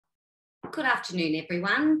Good afternoon,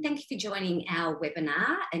 everyone. Thank you for joining our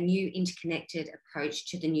webinar, A New Interconnected Approach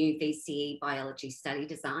to the New VCE Biology Study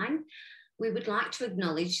Design. We would like to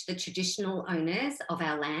acknowledge the traditional owners of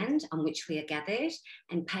our land on which we are gathered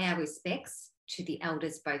and pay our respects to the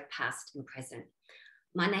elders, both past and present.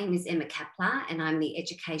 My name is Emma Kapler and I'm the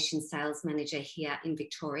Education Sales Manager here in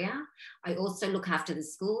Victoria. I also look after the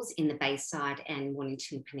schools in the Bayside and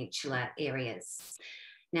Mornington Peninsula areas.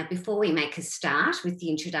 Now, before we make a start with the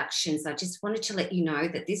introductions, I just wanted to let you know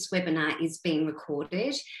that this webinar is being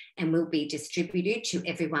recorded and will be distributed to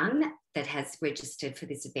everyone that has registered for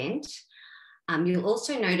this event. You'll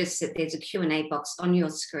also notice that there's a Q&A box on your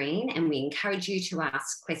screen, and we encourage you to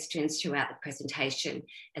ask questions throughout the presentation,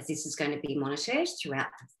 as this is going to be monitored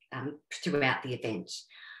throughout the event.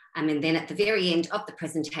 And then at the very end of the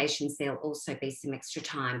presentations, there'll also be some extra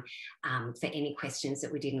time for any questions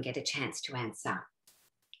that we didn't get a chance to answer.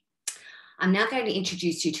 I'm now going to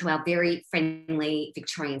introduce you to our very friendly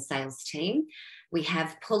Victorian sales team. We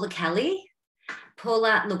have Paula Kylie.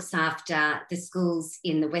 Paula looks after the schools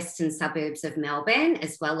in the western suburbs of Melbourne,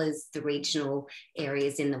 as well as the regional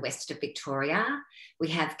areas in the west of Victoria. We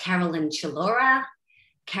have Carolyn Chilora.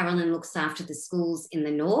 Carolyn looks after the schools in the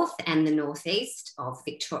north and the northeast of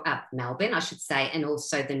Melbourne, I should say, and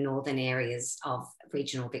also the northern areas of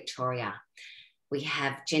regional Victoria. We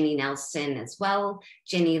have Jenny Nelson as well.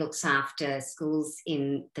 Jenny looks after schools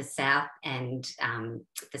in the south and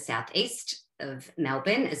the southeast of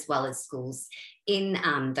Melbourne, as well as schools in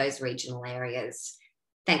those regional areas.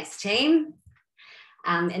 Thanks, team.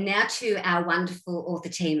 And now to our wonderful author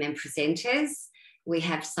team and presenters. We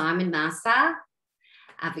have Simon Maaser,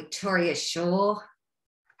 Victoria Shaw.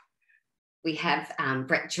 We have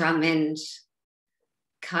Brett Drummond,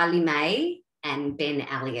 Kylie May, and Ben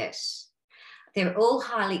Elliott. They're all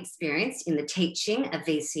highly experienced in the teaching of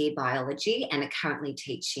VCE biology and are currently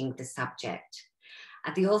teaching the subject.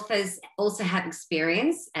 The authors also have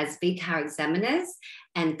experience as VCAR examiners,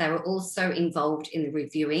 and they were also involved in the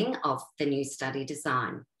reviewing of the new study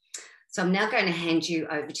design. So I'm now going to hand you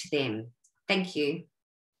over to them. Thank you.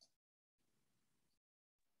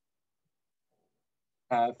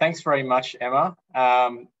 Thanks very much, Emma.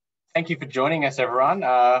 Thank you for joining us, everyone.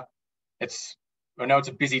 I know it's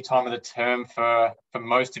a busy time of the term for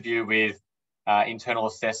most of you with internal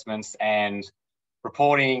assessments and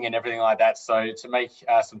reporting and everything like that. So to make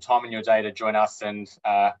some time in your day to join us and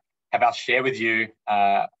have us share with you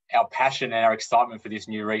our passion and our excitement for this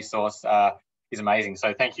new resource is amazing.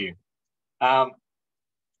 So thank you. I'm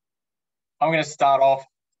going to start off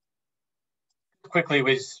quickly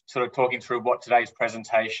with sort of talking through what today's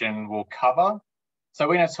presentation will cover. So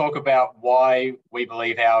we're going to talk about why we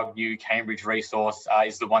believe our new Cambridge resource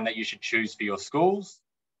is the one that you should choose for your schools,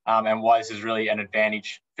 and why this is really an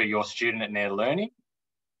advantage for your student and their learning.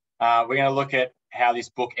 We're going to look at how this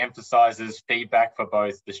book emphasises feedback for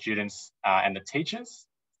both the students and the teachers,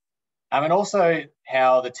 and also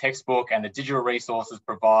how the textbook and the digital resources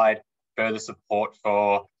provide further support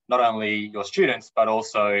for not only your students, but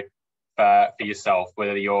also for yourself,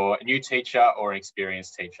 whether you're a new teacher or an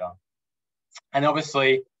experienced teacher. And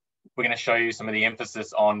obviously, we're going to show you some of the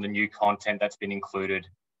emphasis on the new content that's been included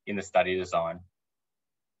in the study design.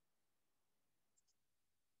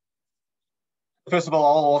 First of all,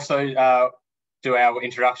 I'll also do our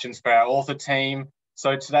introductions for our author team.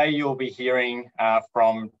 So today you'll be hearing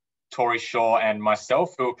from Tori Shaw and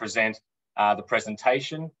myself, who will present the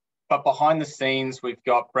presentation. But behind the scenes, we've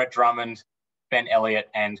got Brett Drummond, Ben Elliott,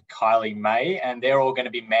 and Kylie May, and they're all going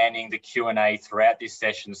to be manning the Q&A throughout this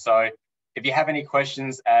session. So if you have any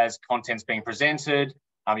questions as content's being presented,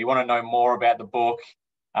 you want to know more about the book,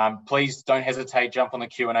 please don't hesitate, jump on the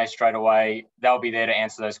Q&A straight away. They'll be there to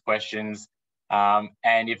answer those questions. And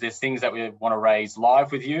if there's things that we want to raise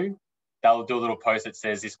live with you, they'll do a little post that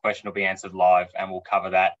says this question will be answered live, and we'll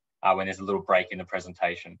cover that when there's a little break in the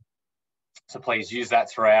presentation. So please use that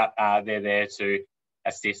throughout. They're there to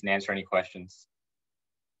assist and answer any questions.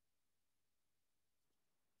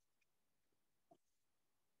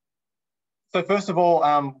 So first of all,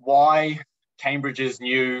 why Cambridge's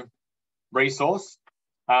new resource?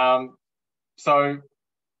 So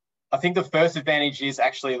I think the first advantage is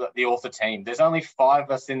actually the author team. There's only 5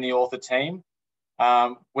 of us in the author team.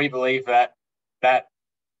 We believe that that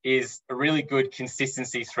is a really good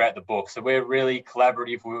consistency throughout the book. So we're really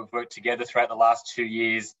collaborative. We've worked together throughout the last 2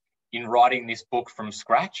 years in writing this book from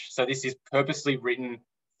scratch. So this is purposely written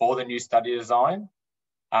for the new study design.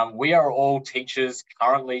 We are all teachers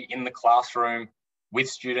currently in the classroom with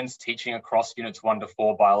students teaching across Units 1 to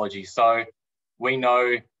 4 biology. So we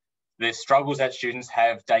know the struggles that students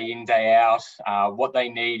have day in, day out, what they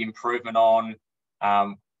need improvement on,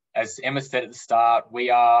 as Emma said at the start, we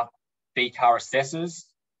are VCAR assessors.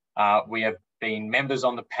 We have been members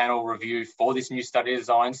on the panel review for this new study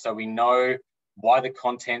design, so we know why the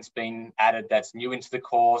content's been added that's new into the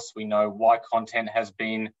course. We know why content has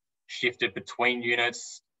been shifted between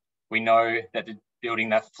units. We know that the building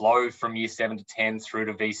that flow from year 7 to 10 through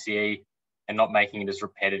to VCE and not making it as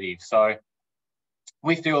repetitive. So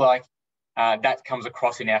we feel like that comes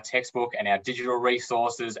across in our textbook and our digital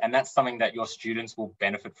resources, and that's something that your students will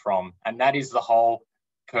benefit from. And that is the whole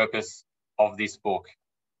purpose of this book.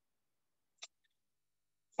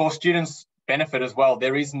 For students' benefit as well,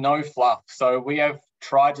 there is no fluff. So we have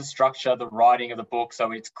tried to structure the writing of the book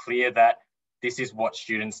so it's clear that this is what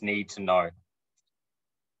students need to know.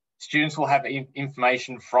 Students will have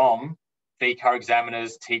information from VCAR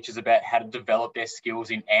examiners, teachers about how to develop their skills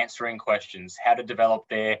in answering questions, how to develop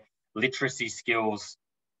their literacy skills,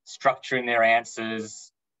 structuring their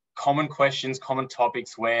answers, common questions, common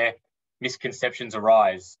topics where misconceptions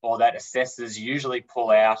arise or that assessors usually pull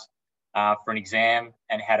out for an exam,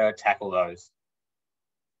 and how to tackle those.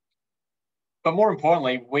 But more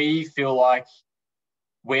importantly, we feel like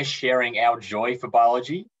we're sharing our joy for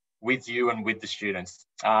biology with you and with the students.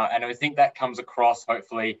 And I think that comes across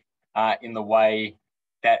hopefully in the way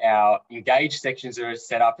that our engaged sections are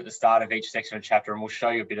set up at the start of each section of chapter, and we'll show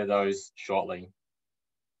you a bit of those shortly.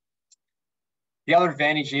 The other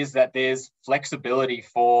advantage is that there's flexibility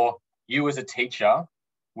for you as a teacher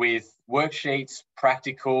with worksheets,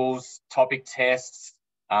 practicals, topic tests,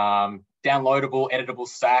 downloadable, editable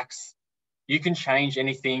SACs. You can change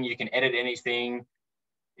anything, you can edit anything.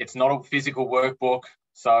 It's not a physical workbook,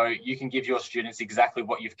 so you can give your students exactly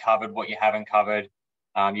what you've covered, what you haven't covered.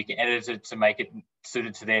 You can edit it to make it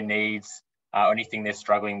suited to their needs or anything they're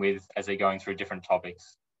struggling with as they're going through different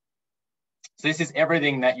topics. So this is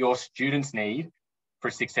everything that your students need for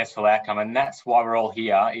a successful outcome, and that's why we're all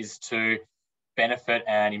here, is to benefit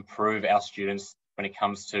and improve our students when it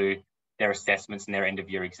comes to their assessments and their end of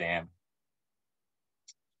year exam.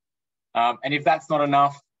 And if that's not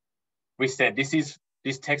enough, we said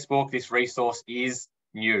this textbook, this resource is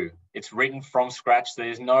new. It's written from scratch. So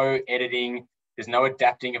there's no editing, there's no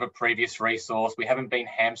adapting of a previous resource. We haven't been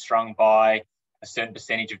hamstrung by a certain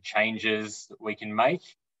percentage of changes that we can make.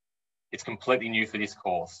 It's completely new for this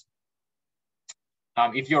course.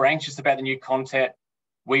 If you're anxious about the new content,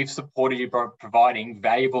 we've supported you by providing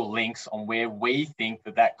valuable links on where we think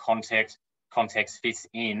that context fits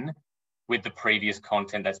in with the previous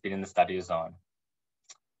content that's been in the study design.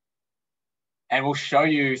 And we'll show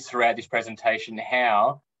you throughout this presentation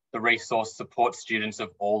how the resource supports students of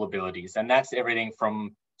all abilities. And that's everything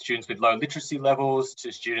from students with low literacy levels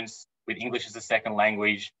to students with English as a second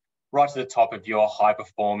language, right to the top of your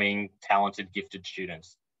high-performing, talented, gifted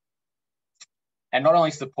students. And not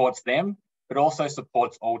only supports them, but also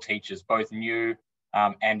supports all teachers, both new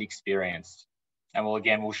and experienced. And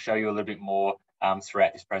we'll show you a little bit more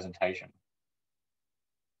throughout this presentation.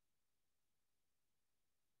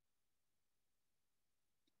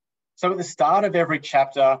 So at the start of every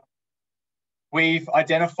chapter, we've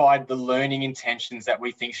identified the learning intentions that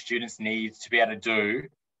we think students need to be able to do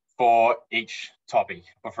for each topic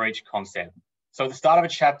or for each concept. So at the start of a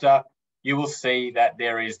chapter, you will see that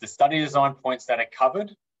there is the study design points that are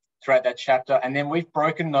covered throughout that chapter, and then we've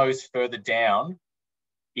broken those further down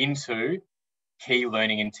into key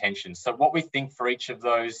learning intentions. So what we think for each of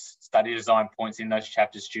those study design points in those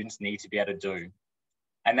chapters students need to be able to do.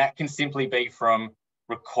 And that can simply be from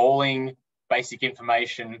recalling basic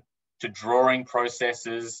information to drawing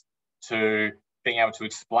processes to being able to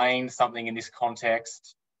explain something in this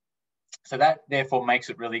context. So that therefore makes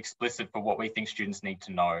it really explicit for what we think students need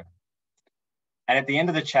to know. And at the end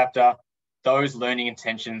of the chapter, those learning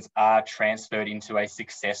intentions are transferred into a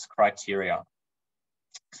success criteria.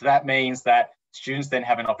 So that means that students then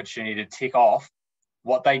have an opportunity to tick off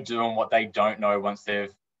what they do and what they don't know once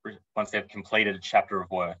they've completed a chapter of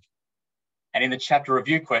work. And in the chapter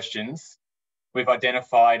review questions, we've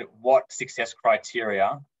identified what success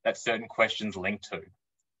criteria that certain questions link to.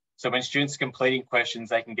 So when students are completing questions,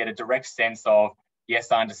 they can get a direct sense of,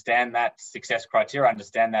 yes, I understand that success criteria, I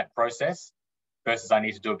understand that process, versus I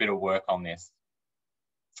need to do a bit of work on this.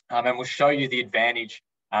 And we'll show you the advantage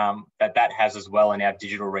that has as well in our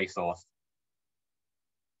digital resource.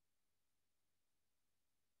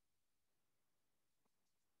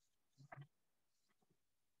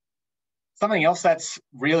 Something else that's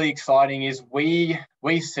really exciting is we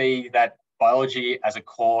see that biology as a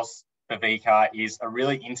course for VCAR is a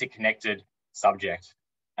really interconnected subject.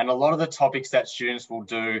 And a lot of the topics that students will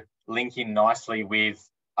do link in nicely with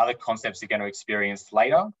other concepts they're going to experience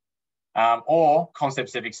later. or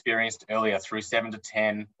concepts they've experienced earlier through 7 to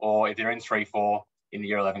 10, or if they're in 3-4 in the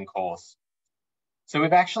Year 11 course. So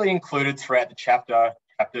we've actually included throughout the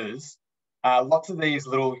chapters lots of these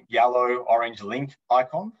little yellow, orange link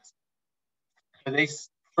icons. So these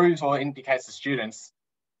proves or indicates to students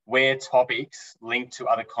where topics link to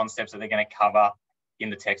other concepts that they're going to cover in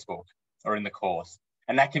the textbook or in the course.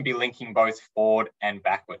 And that can be linking both forward and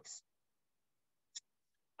backwards.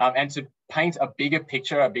 And to paint a bigger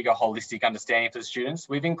picture, a bigger holistic understanding for the students,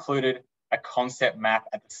 we've included a concept map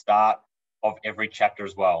at the start of every chapter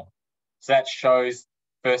as well. So that shows,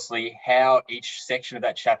 firstly, how each section of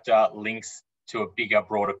that chapter links to a bigger,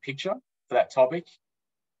 broader picture for that topic,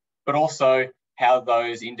 but also how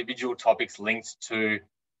those individual topics linked to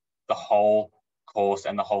the whole course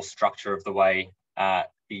and the whole structure of the way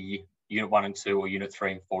the Unit 1 and 2 or Unit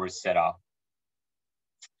 3 and 4 is set up.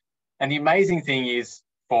 And the amazing thing is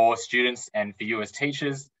for students and for you as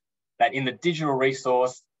teachers, that in the digital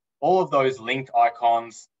resource, all of those link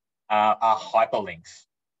icons are hyperlinks.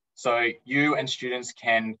 So you and students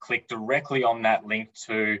can click directly on that link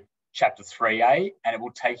to chapter 3A, and it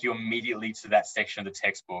will take you immediately to that section of the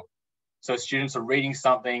textbook. So students are reading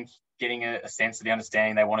something, getting a sense of the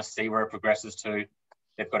understanding, they want to see where it progresses to,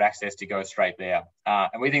 they've got access to go straight there.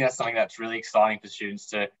 And we think that's something that's really exciting for students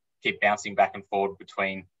to keep bouncing back and forward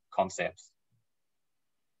between concepts.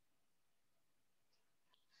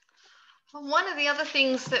 One of the other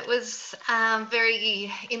things that was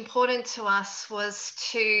very important to us was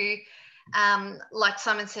to, like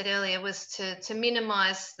Simon said earlier, was to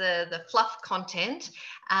minimise the fluff content.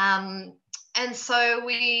 And so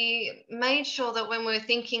we made sure that when we were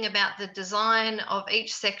thinking about the design of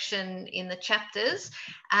each section in the chapters,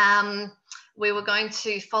 we were going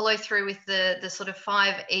to follow through with the sort of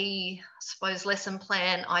 5E, I suppose, lesson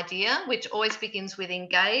plan idea, which always begins with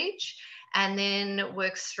engage, and then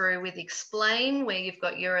works through with explain, where you've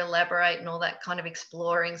got your elaborate and all that kind of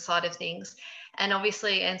exploring side of things, and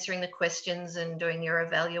obviously answering the questions and doing your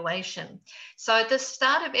evaluation. So at the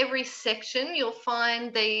start of every section, you'll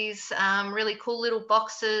find these really cool little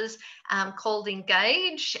boxes called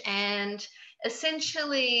engage, and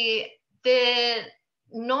essentially they're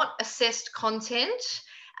not assessed content.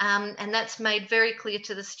 And that's made very clear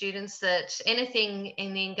to the students that anything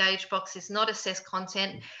in the engage box is not assessed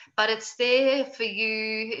content, but it's there for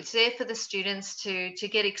you, it's there for the students to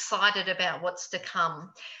get excited about what's to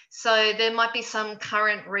come. So there might be some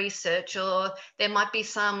current research, or there might be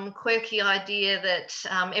some quirky idea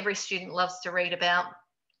that every student loves to read about,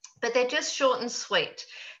 but they're just short and sweet.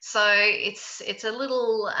 So it's a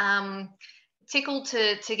little tickle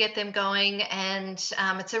to get them going, and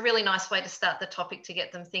it's a really nice way to start the topic to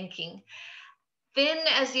get them thinking. Then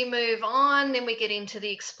as you move on, then we get into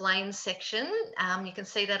the explain section. You can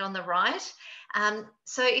see that on the right.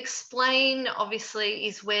 So explain obviously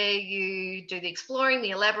is where you do the exploring,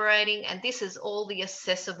 the elaborating, and this is all the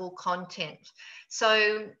accessible content.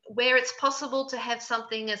 So where it's possible to have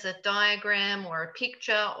something as a diagram or a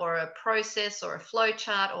picture or a process or a flow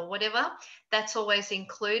chart or whatever, that's always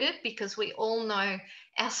included, because we all know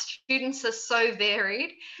our students are so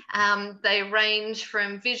varied. They range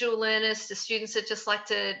from visual learners to students that just like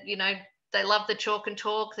to, you know, they love the chalk and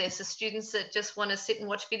talk. There's the students that just want to sit and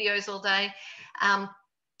watch videos all day.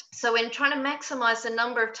 So when trying to maximise the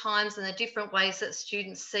number of times and the different ways that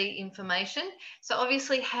students see information, so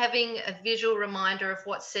obviously having a visual reminder of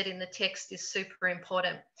what's said in the text is super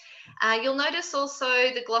important. You'll notice also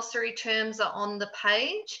the glossary terms are on the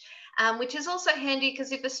page, which is also handy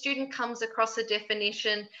because if a student comes across a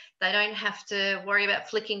definition, they don't have to worry about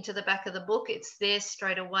flicking to the back of the book. It's there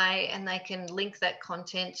straight away, and they can link that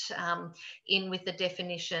content in with the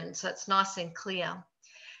definition. So it's nice and clear.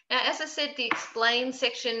 Now, as I said, the explain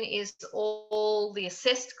section is all the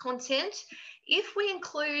assessed content. If we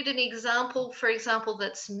include an example, for example,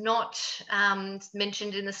 that's not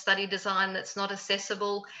mentioned in the study design, that's not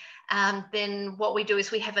accessible, then what we do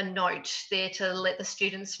is we have a note there to let the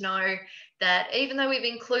students know that even though we've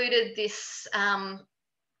included this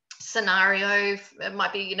scenario, it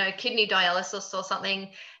might be, you know, kidney dialysis or something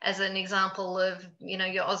as an example of, you know,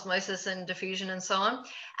 your osmosis and diffusion and so on,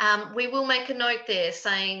 we will make a note there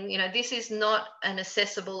saying, you know, this is not an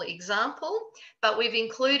accessible example, but we've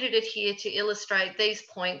included it here to illustrate these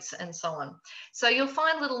points and so on. So you'll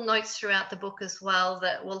find little notes throughout the book as well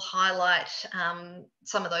that will highlight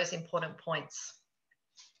some of those important points.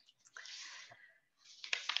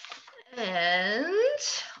 And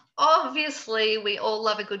obviously, we all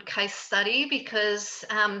love a good case study, because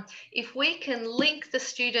if we can link the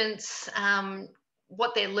students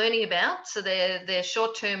what they're learning about, so their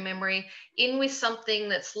short-term memory, in with something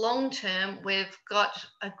that's long-term, we've got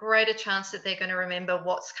a greater chance that they're going to remember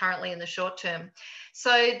what's currently in the short term.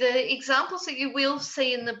 So the examples that you will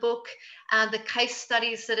see in the book, the case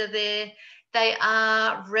studies that are there, they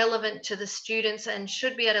are relevant to the students and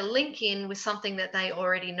should be able to link in with something that they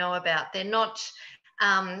already know about. They're not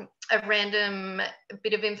a random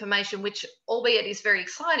bit of information, which albeit is very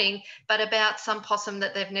exciting, but about some possum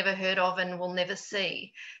that they've never heard of and will never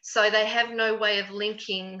see. So they have no way of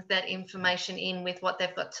linking that information in with what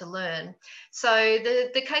they've got to learn. So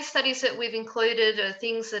the case studies that we've included are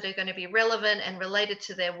things that are going to be relevant and related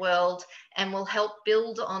to their world and will help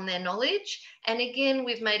build on their knowledge. And again,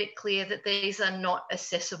 we've made it clear that these are not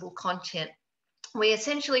accessible content. We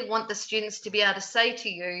essentially want the students to be able to say to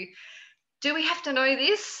you, do we have to know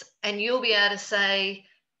this? And you'll be able to say,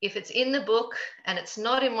 if it's in the book and it's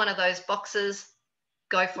not in one of those boxes,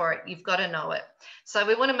 go for it. You've got to know it. So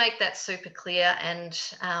we want to make that super clear, and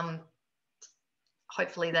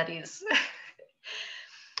hopefully that is.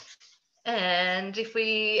 And if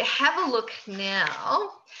we have a look now,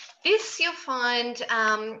 this you'll find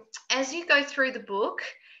as you go through the book,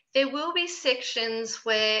 there will be sections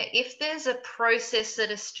where if there's a process that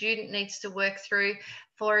a student needs to work through,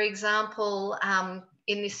 for example,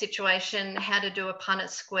 in this situation, how to do a Punnett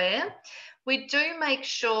square, we do make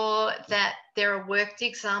sure that there are worked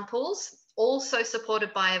examples, also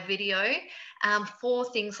supported by a video for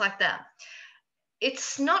things like that.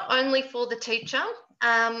 It's not only for the teacher,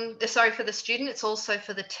 for the student, it's also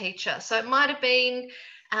for the teacher. So it might have been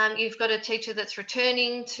you've got a teacher that's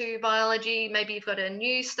returning to biology, maybe you've got a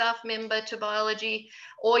new staff member to biology,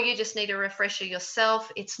 or you just need a refresher yourself.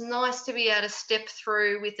 It's nice to be able to step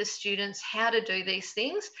through with the students how to do these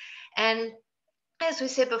things. And as we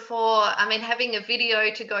said before, I mean, having a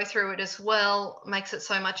video to go through it as well makes it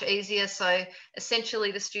so much easier. So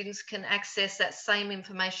essentially the students can access that same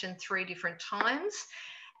information 3 different times.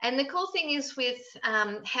 And the cool thing is with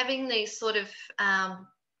having these sort of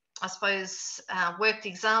I suppose, worked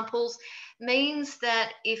examples means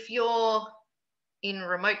that if you're in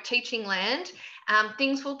remote teaching land,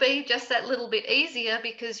 things will be just that little bit easier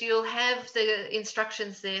because you'll have the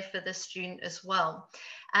instructions there for the student as well.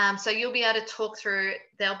 So you'll be able to talk through it,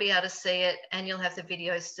 they'll be able to see it, and you'll have the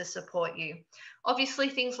videos to support you. Obviously,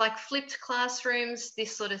 things like flipped classrooms,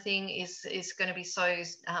 this sort of thing is going to be so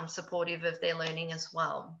supportive of their learning as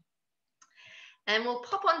well. And we'll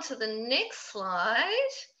pop on to the next slide.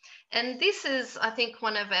 And this is, I think,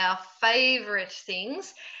 one of our favourite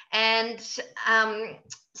things. And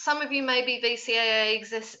some of you may be VCAA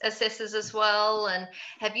assessors as well and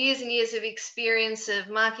have years and years of experience of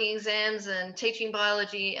marking exams and teaching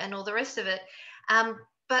biology and all the rest of it.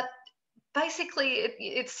 But basically,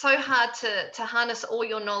 it's so hard to harness all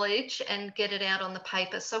your knowledge and get it out on the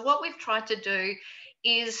paper. So what we've tried to do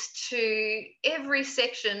is to every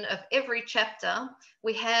section of every chapter,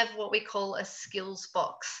 we have what we call a skills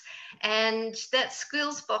box. And that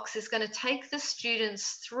skills box is going to take the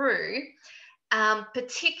students through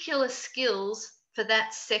particular skills for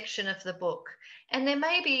that section of the book. And there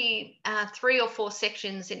may be 3 or 4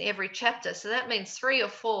 sections in every chapter. So that means 3 or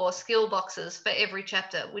 4 skill boxes for every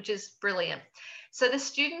chapter, which is brilliant. So the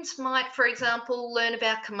students might, for example, learn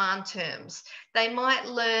about command terms. They might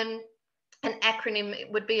learn an acronym.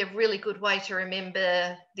 Would be a really good way to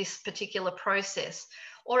remember this particular process.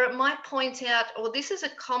 Or it might point out, oh, this is a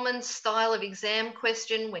common style of exam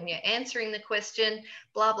question when you're answering the question,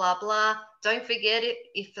 blah, blah, blah. Don't forget it.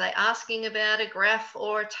 If they're asking about a graph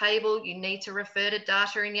or a table, you need to refer to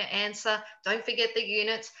data in your answer. Don't forget the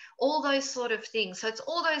units, all those sort of things. So it's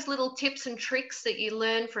all those little tips and tricks that you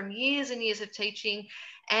learn from years and years of teaching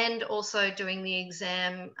and also doing the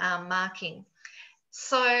exam marking.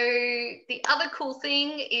 So the other cool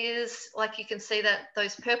thing is, like you can see that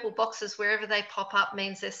those purple boxes, wherever they pop up,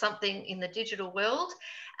 means there's something in the digital world.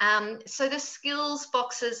 So the skills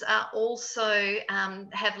boxes are also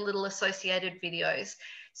have little associated videos.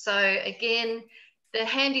 So again, the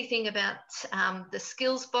handy thing about the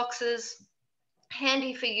skills boxes,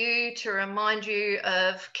 handy for you to remind you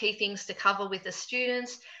of key things to cover with the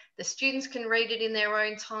students. The students can read it in their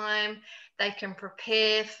own time. They can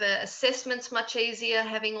prepare for assessments much easier,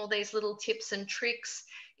 having all these little tips and tricks.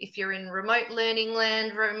 If you're in remote learning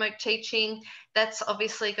land, remote teaching, that's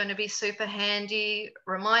obviously going to be super handy,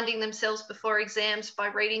 reminding themselves before exams by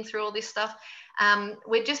reading through all this stuff.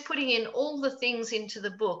 We're just putting in all the things into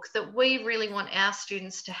the book that we really want our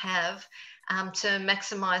students to have to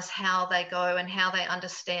maximise how they go and how they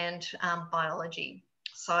understand biology.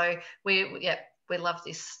 So we love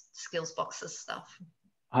this skills boxes stuff.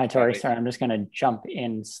 Hi, Tori. Sorry, I'm just going to jump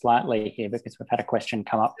in slightly here because we've had a question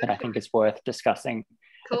come up that I think is worth discussing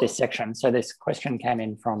at this section. So this question came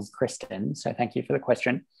in from Kristen. So thank you for the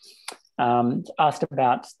question. Asked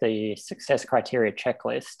about the success criteria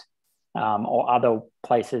checklist or other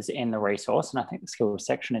places in the resource. And I think the skills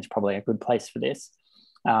section is probably a good place for this.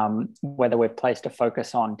 Whether we've placed a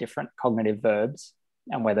focus on different cognitive verbs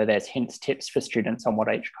and whether there's hints, tips for students on what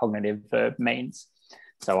each cognitive verb means.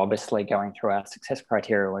 So obviously going through our success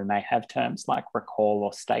criteria, we may have terms like recall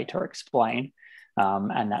or state or explain,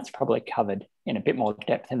 and that's probably covered in a bit more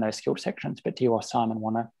depth in those skill sections. But do you or Simon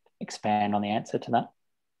want to expand on the answer to that?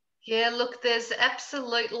 Yeah, look, there's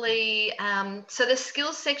absolutely, so the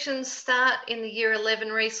skills sections start in the year 11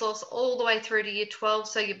 resource all the way through to year 12.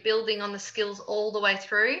 So you're building on the skills all the way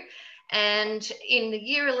through. And in the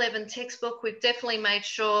year 11 textbook, we've definitely made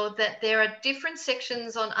sure that there are different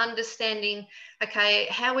sections on understanding, okay,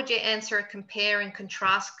 how would you answer a compare and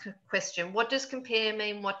contrast question? What does compare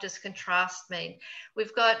mean? What does contrast mean?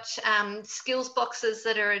 We've got skills boxes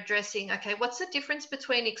that are addressing, okay, what's the difference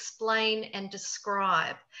between explain and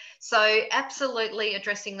describe? So absolutely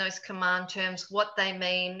addressing those command terms, what they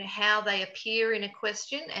mean, how they appear in a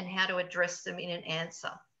question, and how to address them in an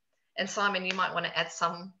answer. And Simon, you might want to add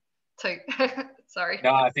some too. Sorry.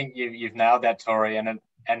 No, I think you've nailed that, Tori. And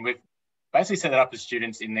we've basically set that up as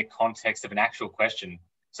students in the context of an actual question.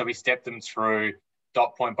 So we step them through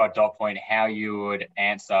dot point by dot point how you would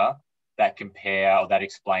answer that compare or that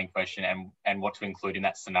explain question and what to include in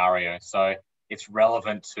that scenario. So it's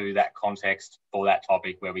relevant to that context for that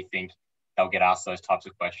topic where we think they'll get asked those types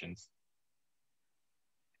of questions.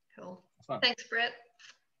 Cool. Thanks, Brett.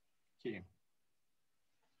 Thank you.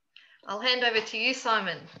 I'll hand over to you,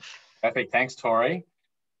 Simon. Perfect. Thanks, Tori.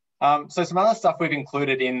 So some other stuff we've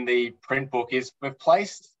included in the print book is we've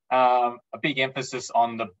placed a big emphasis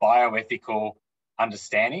on the bioethical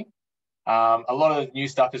understanding. A lot of new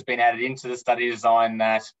stuff has been added into the study design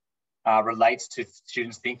that relates to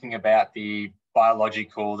students thinking about the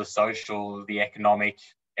biological, the social, the economic,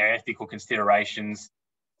 ethical considerations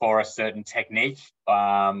for a certain technique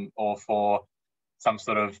or for some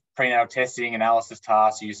sort of prenatal testing, analysis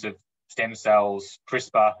task, use of stem cells,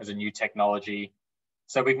 CRISPR as a new technology.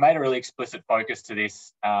 So we've made a really explicit focus to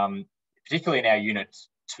this, particularly in our Unit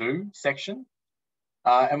 2 section.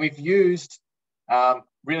 And we've used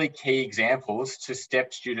really key examples to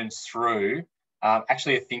step students through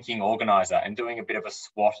actually a thinking organizer and doing a bit of a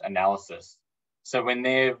SWOT analysis. So when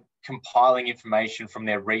they're compiling information from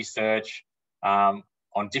their research on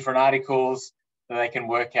different articles, they can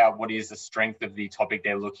work out what is the strength of the topic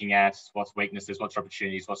they're looking at, what's weaknesses, what's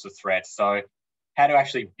opportunities, what's the threats. So how to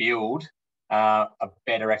actually build a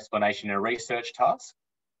better explanation in a research task,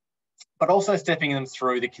 but also stepping them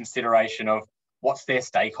through the consideration of what's their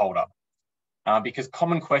stakeholder. Because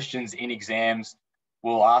common questions in exams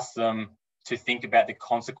will ask them to think about the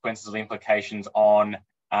consequences or implications on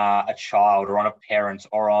a child or on a parent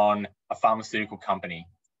or on a pharmaceutical company.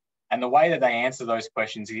 And the way that they answer those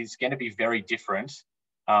questions is going to be very different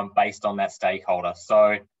based on that stakeholder.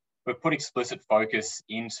 So we've put explicit focus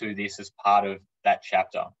into this as part of that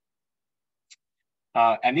chapter.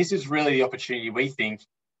 And this is really the opportunity, we think,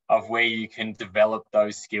 of where you can develop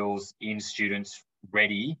those skills in students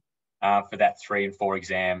ready for that 3 and 4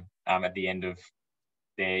 exam at the end of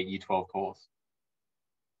their Year 12 course.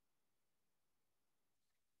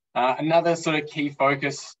 Another sort of key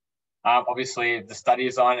focus, obviously the study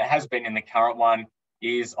design, it has been in the current one,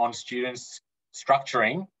 is on students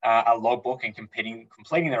structuring a logbook and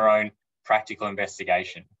completing their own practical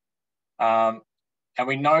investigation. And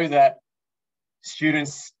we know that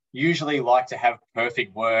students usually like to have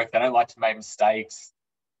perfect work. They don't like to make mistakes,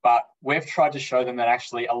 but we've tried to show them that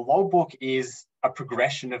actually a logbook is a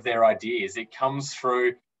progression of their ideas. It comes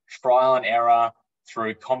through trial and error,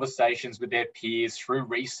 through conversations with their peers, through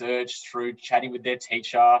research, through chatting with their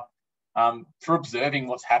teacher, through observing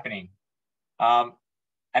what's happening. And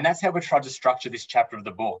that's how we tried to structure this chapter of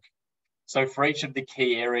the book. So for each of the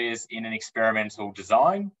key areas in an experimental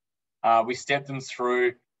design, we step them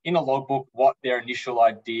through in a logbook what their initial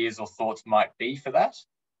ideas or thoughts might be for that,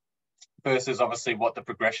 versus obviously what the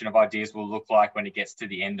progression of ideas will look like when it gets to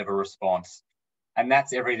the end of a response. And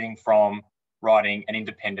that's everything from writing an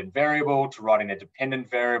independent variable to writing a dependent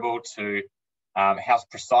variable to how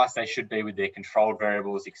precise they should be with their controlled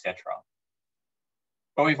variables, etc.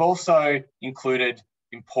 But we've also included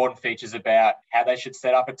important features about how they should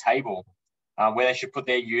set up a table, where they should put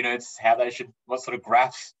their units, what sort of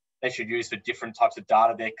graphs they should use for different types of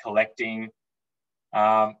data they're collecting.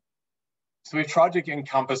 So we've tried to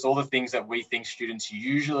encompass all the things that we think students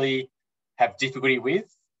usually have difficulty with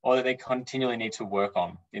or that they continually need to work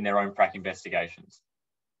on in their own prac investigations.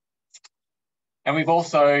 And we've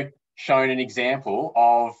also shown an example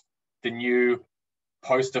of the new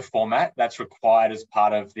poster format that's required as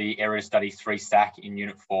part of the Area Study 3 SAC in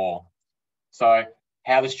Unit 4. So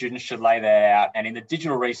how the students should lay that out. And in the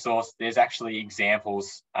digital resource, there's actually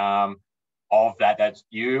examples of that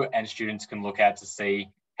you and students can look at to see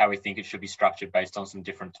how we think it should be structured based on some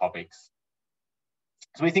different topics.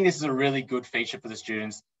 So we think this is a really good feature for the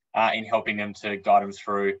students in helping them to guide them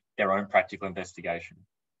through their own practical investigation.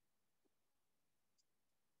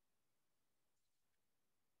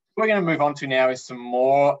 What we're going to move on to now is some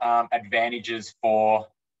more advantages for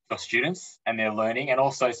students and their learning, and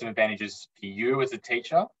also some advantages for you as a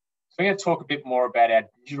teacher. So we're going to talk a bit more about our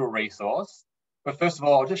digital resource. But first of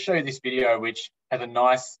all, I'll just show you this video, which has a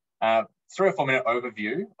nice 3 or 4 minute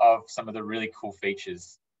overview of some of the really cool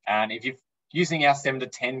features. And if you're using our 7 to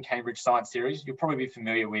 10 Cambridge Science series, you'll probably be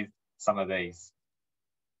familiar with some of these.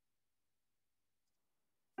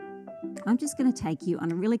 I'm just going to take you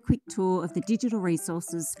on a really quick tour of the digital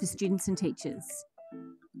resources for students and teachers.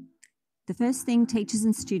 The first thing teachers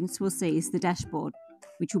and students will see is the dashboard,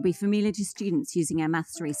 which will be familiar to students using our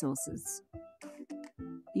maths resources.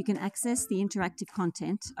 You can access the interactive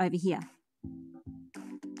content over here.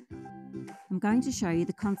 I'm going to show you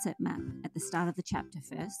the concept map at the start of the chapter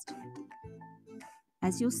first.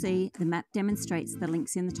 As you'll see, the map demonstrates the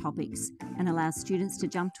links in the topics and allows students to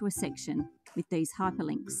jump to a section with these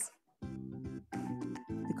hyperlinks.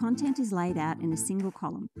 The content is laid out in a single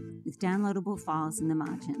column with downloadable files in the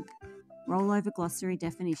margin, rollover glossary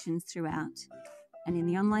definitions throughout, and in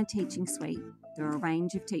the online teaching suite, there are a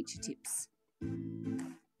range of teacher tips.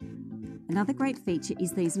 Another great feature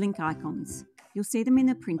is these link icons. You'll see them in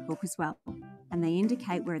the print book as well, and they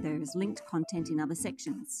indicate where there is linked content in other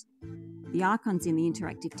sections. The icons in the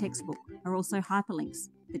interactive textbook are also hyperlinks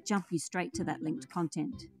that jump you straight to that linked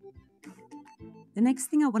content. The next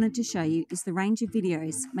thing I wanted to show you is the range of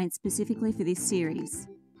videos made specifically for this series.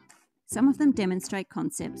 Some of them demonstrate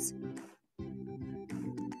concepts,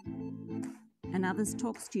 and others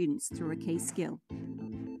talk students through a key skill.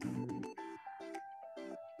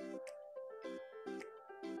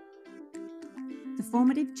 The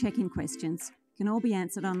formative check-in questions can all be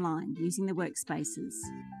answered online using the workspaces,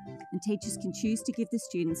 and teachers can choose to give the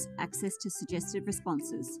students access to suggested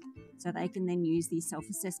responses so they can then use these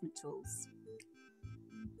self-assessment tools.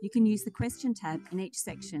 You can use the question tab in each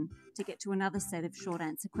section to get to another set of short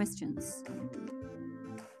answer questions.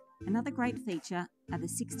 Another great feature are the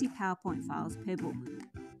 60 PowerPoint files per book.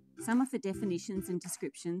 Some are for definitions and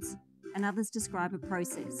descriptions, and others describe a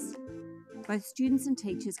process. Both students and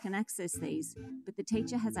teachers can access these, but the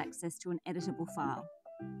teacher has access to an editable file.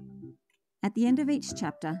 At the end of each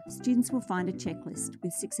chapter, students will find a checklist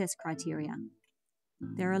with success criteria.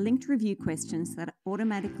 There are linked review questions that are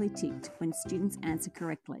automatically ticked when students answer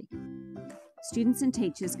correctly. Students and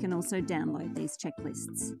teachers can also download these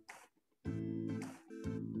checklists.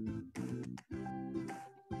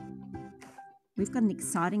 We've got an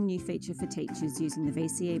exciting new feature for teachers using the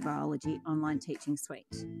VCE Biology online teaching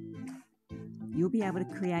suite. You'll be able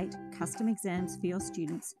to create custom exams for your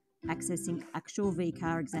students, accessing actual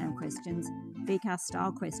VCAR exam questions, VCAR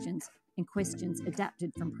style questions, and questions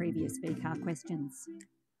adapted from previous VCAR questions.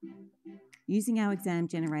 Using our exam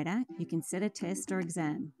generator, you can set a test or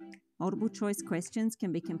exam. Multiple choice questions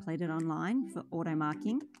can be completed online for auto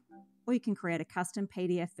marking, or you can create a custom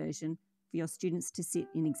PDF version for your students to sit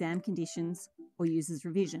in exam conditions or use as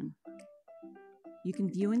revision. You can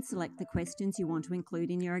view and select the questions you want to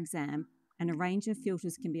include in your exam, and a range of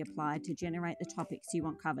filters can be applied to generate the topics you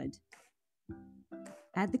want covered.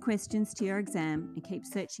 Add the questions to your exam and keep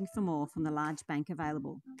searching for more from the large bank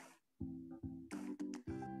available.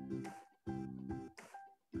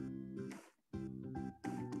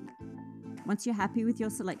 Once you're happy with your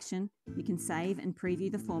selection, you can save and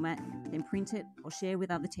preview the format, then print it or share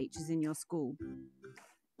with other teachers in your school.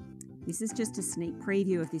 This is just a sneak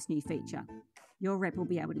preview of this new feature. Your rep will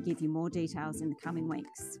be able to give you more details in the coming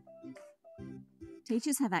weeks.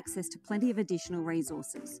 Teachers have access to plenty of additional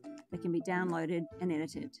resources that can be downloaded and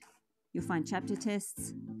edited. You'll find chapter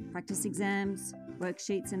tests, practice exams,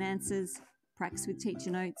 worksheets and answers, pracs with teacher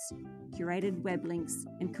notes, curated web links,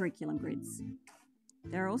 and curriculum grids.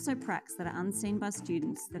 There are also pracs that are unseen by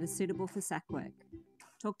students that are suitable for SAC work.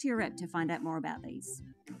 Talk to your rep to find out more about these.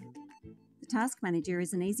 The Task Manager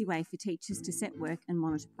is an easy way for teachers to set work and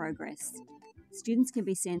monitor progress. Students can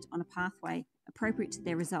be sent on a pathway appropriate to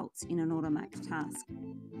their results in an auto-marked task.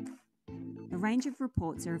 A range of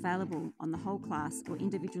reports are available on the whole class or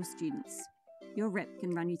individual students. Your rep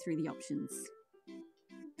can run you through the options.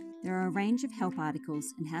 There are a range of help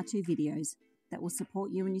articles and how-to videos that will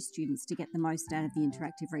support you and your students to get the most out of the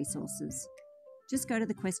interactive resources. Just go to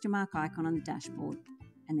the question mark icon on the dashboard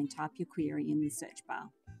and then type your query in the search bar.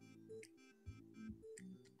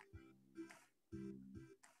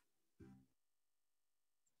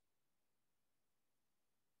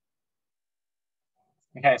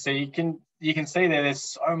 Okay, so you can see there's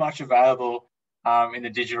so much available in the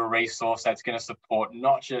digital resource that's going to support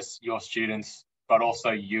not just your students, but also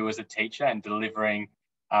you as a teacher and delivering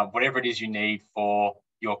whatever it is you need for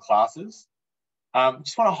your classes.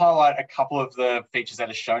 Just want to highlight a couple of the features that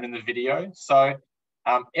are shown in the video. So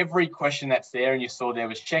every question that's there, and you saw there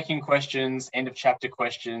was check-in questions, end of chapter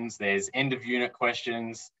questions, there's end of unit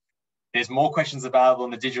questions. There's more questions available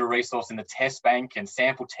in the digital resource in the test bank and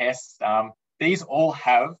sample tests. These all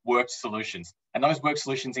have worked solutions, and those work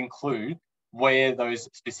solutions include where those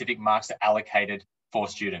specific marks are allocated for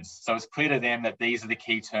students. So it's clear to them that these are the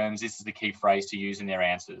key terms, this is the key phrase to use in their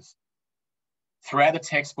answers. Throughout the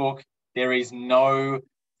textbook, there is no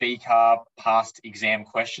BCAR past exam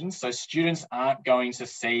questions. So students aren't going to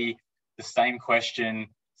see the same question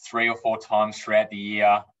 3 or 4 times throughout the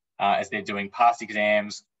year as they're doing past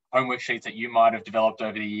exams, homework sheets that you might have developed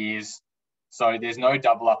over the years. So there's no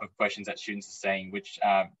double up of questions that students are seeing, which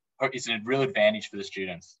is a real advantage for the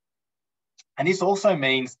students. And this also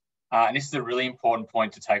means, and this is a really important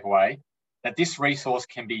point to take away, that this resource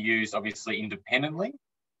can be used obviously independently,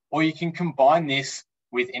 or you can combine this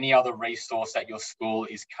with any other resource that your school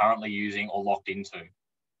is currently using or locked into.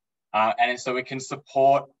 And so it can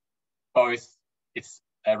support both it's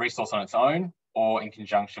a resource on its own or in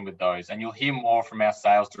conjunction with those. And you'll hear more from our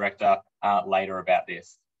sales director later about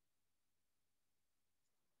this.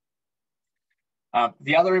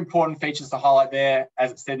 The other important features to highlight there,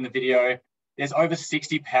 as it said in the video, there's over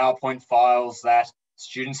 60 PowerPoint files that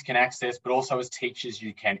students can access, but also as teachers,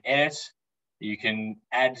 you can edit. You can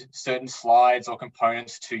add certain slides or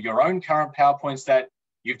components to your own current PowerPoints that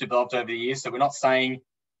you've developed over the years. So we're not saying,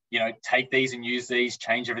 take these and use these,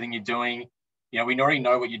 change everything you're doing. We already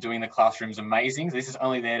know what you're doing in the classroom is amazing. This is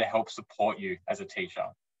only there to help support you as a teacher.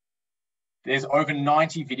 There's over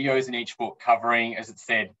 90 videos in each book covering, as it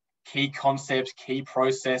said, key concepts, key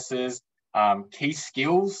processes, key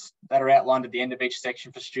skills that are outlined at the end of each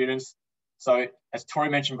section for students. So as Tori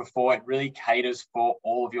mentioned before, it really caters for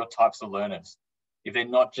all of your types of learners. If they're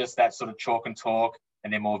not just that sort of chalk and talk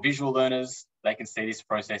and they're more visual learners, they can see this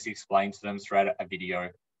process explained to them throughout a video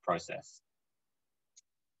process.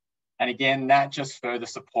 And again, that just further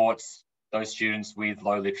supports those students with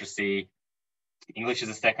low literacy, English as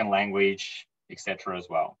a second language, etc. as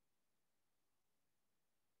well.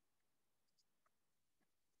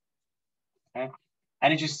 Okay.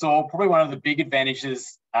 And as you saw, probably one of the big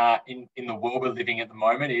advantages in the world we're living at the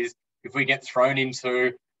moment is if we get thrown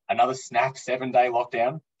into another snap 7-day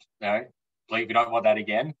lockdown, believe we don't want that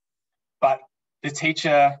again. But the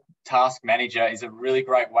teacher task manager is a really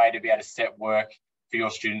great way to be able to set work for your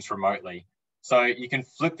students remotely. So you can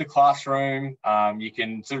flip the classroom, you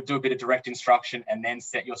can sort of do a bit of direct instruction and then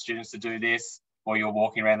set your students to do this, or you're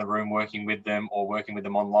walking around the room working with them or working with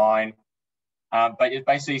them online. But it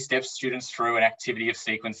basically steps students through an activity of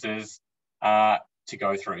sequences to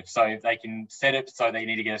go through. So they can set it so they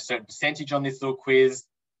need to get a certain percentage on this little quiz.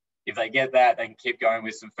 If they get that, they can keep going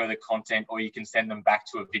with some further content, or you can send them back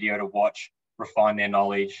to a video to watch, refine their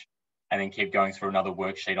knowledge, and then keep going through another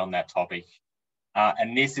worksheet on that topic.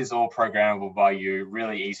 And this is all programmable by you,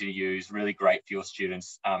 really easy to use, really great for your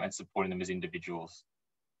students and supporting them as individuals.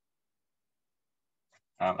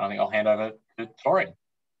 I think I'll hand over to Tori.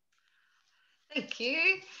 Thank you.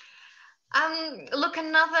 Look,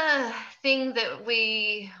 another thing that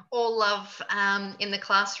we all love in the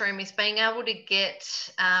classroom is being able to get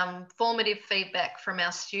formative feedback from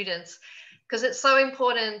our students, because it's so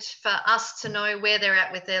important for us to know where they're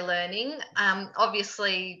at with their learning,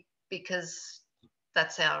 obviously because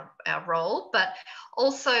that's our role, but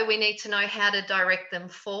also we need to know how to direct them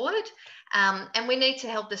forward. And we need to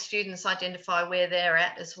help the students identify where they're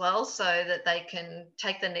at as well, so that they can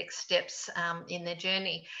take the next steps in their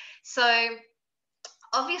journey. So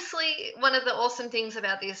obviously one of the awesome things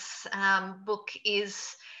about this book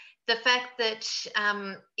is the fact that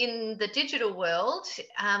in the digital world,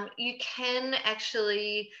 you can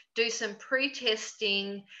actually do some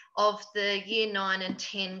pre-testing of the year 9 and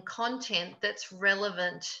 10 content that's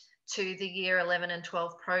relevant to the year 11 and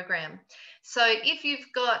 12 program. So if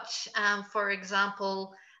you've got, for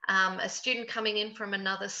example, a student coming in from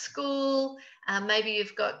another school, maybe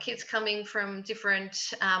you've got kids coming from different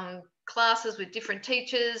classes with different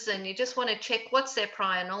teachers, and you just want to check what's their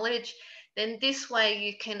prior knowledge, then this way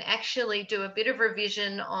you can actually do a bit of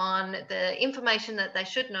revision on the information that they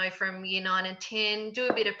should know from year 9 and 10, do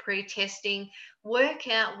a bit of pre-testing, work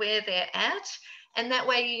out where they're at, and that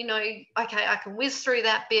way you know, okay, I can whiz through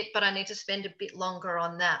that bit, but I need to spend a bit longer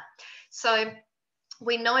on that. So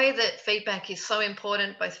we know that feedback is so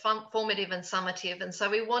important, both formative and summative, and so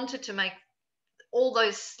we wanted to make all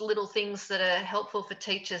those little things that are helpful for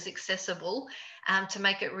teachers accessible, to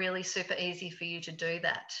make it really super easy for you to do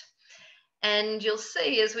that. And you'll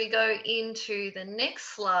see as we go into the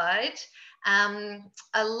next slide,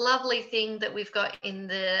 a lovely thing that we've got in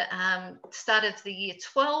the start of the year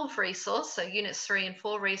 12 resource, so units 3 and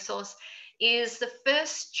 4 resource, is the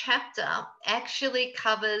first chapter actually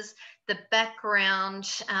covers the background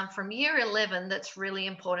from year 11 that's really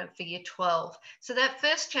important for year 12. So that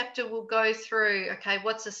first chapter will go through, okay,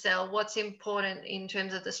 what's a cell, what's important in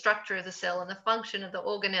terms of the structure of the cell and the function of the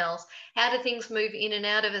organelles, how do things move in and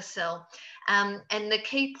out of a cell, and the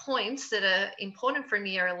key points that are important from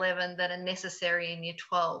year 11 that are necessary in year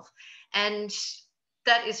 12. And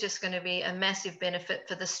that is just going to be a massive benefit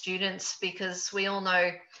for the students, because we all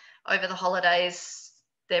know over the holidays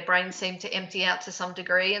their brains seem to empty out to some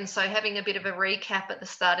degree, and so having a bit of a recap at the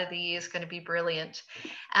start of the year is going to be brilliant.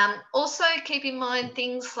 Also keep in mind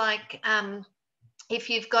things like if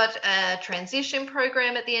you've got a transition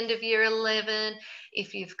program at the end of year 11,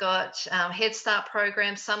 if you've got Head Start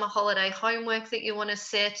program, summer holiday homework that you want to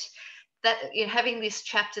set, that you're having this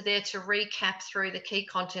chapter there to recap through the key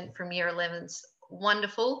content from year 11's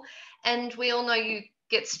wonderful. And we all know you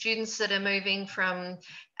get students that are moving from,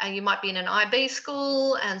 you might be in an IB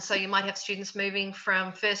school, and so you might have students moving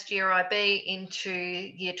from first year IB into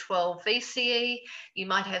year 12 VCE. You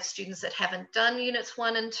might have students that haven't done units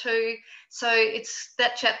 1 and 2. So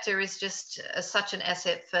that chapter is just such an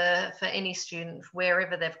asset for any student,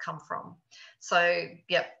 wherever they've come from. So,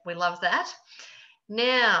 yep, we love that.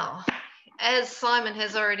 Now, as Simon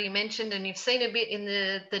has already mentioned, and you've seen a bit in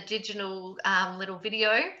the digital little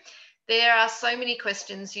video, there are so many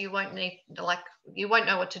questions you won't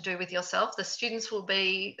know what to do with yourself. The students will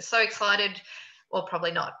be so excited, or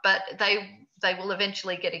probably not, but they will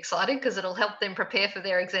eventually get excited because it'll help them prepare for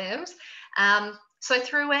their exams. So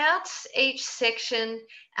throughout each section,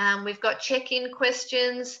 we've got check-in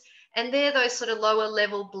questions, and they're those sort of lower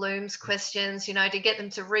level Bloom's questions, you know, to get them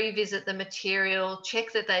to revisit the material,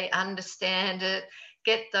 check that they understand it,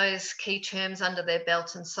 get those key terms under their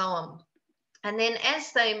belt and so on. And then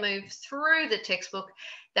as they move through the textbook,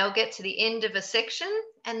 they'll get to the end of a section,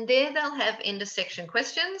 and there they'll have end of section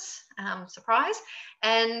questions, surprise.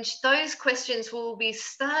 And those questions will be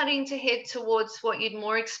starting to head towards what you'd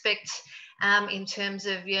more expect in terms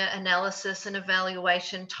of your analysis and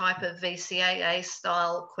evaluation type of VCAA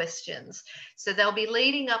style questions. So they'll be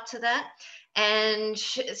leading up to that. And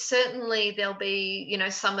certainly there'll be, you know,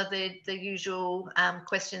 some of the usual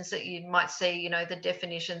questions that you might see, you know, the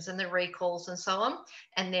definitions and the recalls and so on,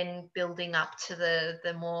 and then building up to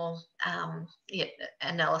the more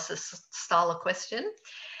analysis style of question.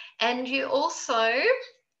 And you also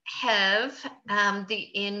have the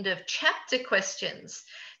end of chapter questions.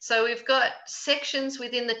 So we've got sections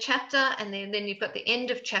within the chapter, and then you've got the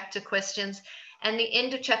end of chapter questions. And the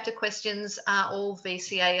end of chapter questions are all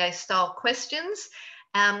VCAA style questions.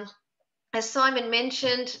 As Simon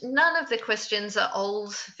mentioned, none of the questions are old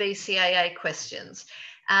VCAA questions.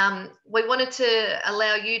 We wanted to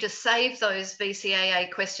allow you to save those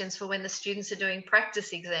VCAA questions for when the students are doing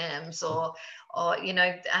practice exams or you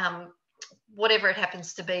know, whatever it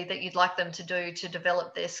happens to be that you'd like them to do to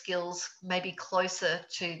develop their skills maybe closer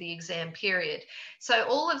to the exam period. So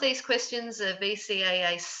all of these questions are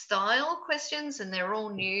VCAA style questions, and they're all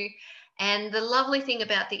new. And the lovely thing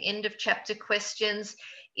about the end of chapter questions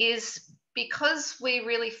is, because we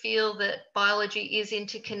really feel that biology is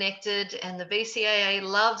interconnected and the VCAA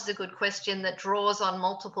loves a good question that draws on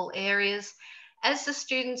multiple areas, as the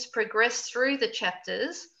students progress through the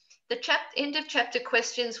chapters, the end of chapter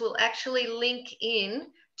questions will actually link in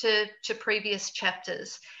to previous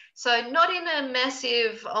chapters. So not in a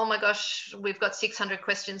massive, oh my gosh, we've got 600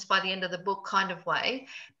 questions by the end of the book kind of way,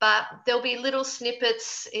 but there'll be little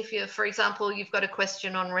snippets. If you're, for example, you've got a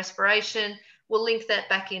question on respiration, we'll link that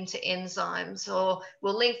back into enzymes, or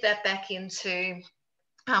we'll link that back into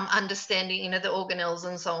understanding, you know, the organelles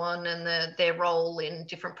and so on, and their role in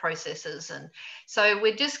different processes. And so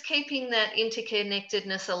we're just keeping that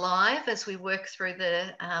interconnectedness alive as we work through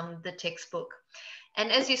the textbook.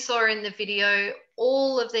 And as you saw in the video,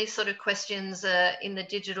 all of these sort of questions are in the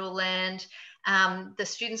digital land. The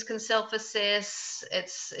students can self-assess,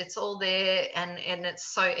 it's all there, and it's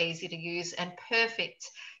so easy to use and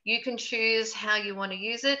perfect. You can choose how you want to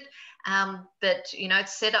use it. But, you know,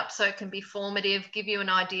 it's set up so it can be formative, give you an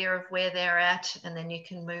idea of where they're at, and then you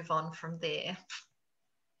can move on from there.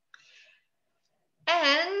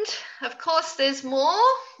 And of course, there's more.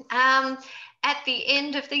 At the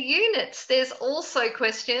end of the units, there's also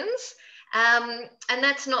questions. And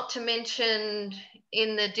that's not to mention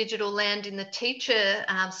in the digital land, in the teacher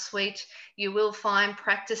suite, you will find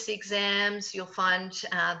practice exams. You'll find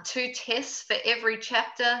 2 tests for every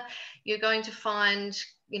chapter. You're going to find,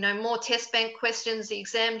 you know, more test bank questions, the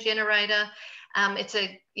exam generator. It's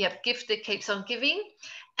a gift that keeps on giving.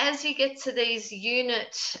 As you get to these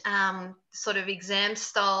unit sort of exam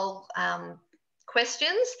style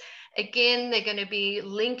questions, again, they're going to be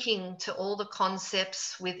linking to all the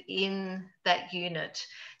concepts within that unit.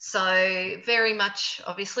 So very much,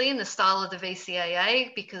 obviously, in the style of the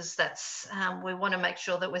VCAA, because that's we want to make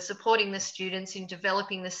sure that we're supporting the students in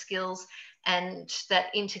developing the skills and that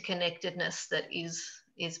interconnectedness that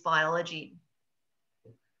is biology.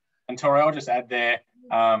 And Tori, I'll just add there,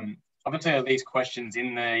 obviously these questions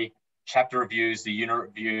in the chapter reviews, the unit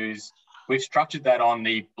reviews, we've structured that on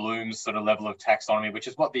the Bloom's sort of level of taxonomy, which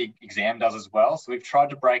is what the exam does as well. So we've tried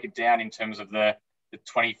to break it down in terms of the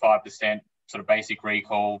 25% sort of basic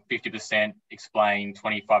recall, 50% explain,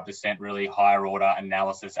 25% really higher order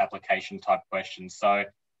analysis application type questions. So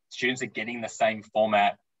students are getting the same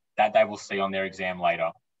format that they will see on their exam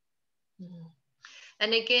later.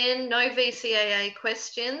 And again, no VCAA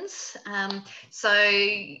questions. So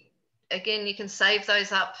again, you can save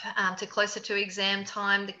those up to closer to exam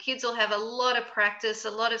time. The kids will have a lot of practice,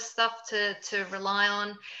 a lot of stuff to rely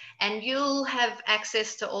on, and you'll have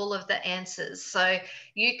access to all of the answers. So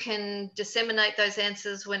you can disseminate those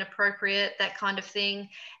answers when appropriate, that kind of thing.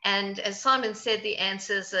 And as Simon said, the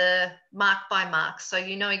answers are mark by mark. So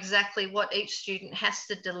you know exactly what each student has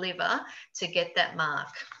to deliver to get that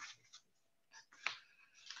mark.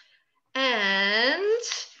 And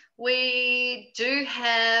we do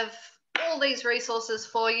have all these resources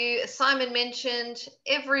for you. As Simon mentioned,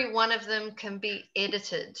 every one of them can be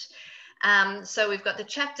edited. So we've got the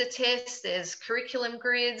chapter tests, there's curriculum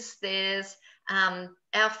grids, there's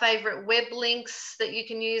our favorite web links that you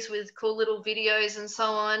can use with cool little videos and so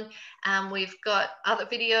on. We've got other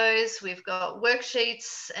videos, we've got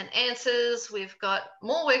worksheets and answers, we've got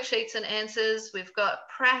more worksheets and answers, we've got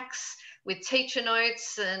pracs with teacher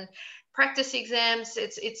notes and practice exams.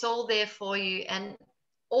 It's all there for you, and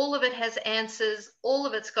all of it has answers, all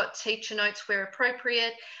of it's got teacher notes where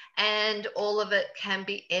appropriate, and all of it can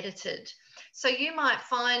be edited. So you might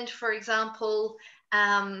find, for example,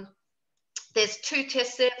 there's 2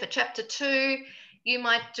 tests there for chapter 2. You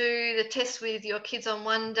might do the test with your kids on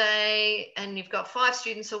one day and you've got 5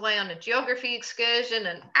 students away on a geography excursion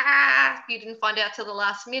and you didn't find out till the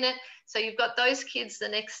last minute. So you've got those kids the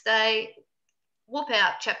next day, whoop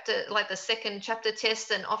out like the second chapter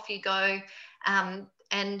test, and off you go.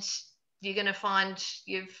 And you're going to find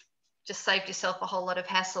you've just saved yourself a whole lot of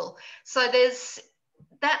hassle. So there's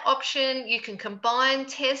that option. You can combine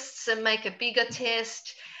tests and make a bigger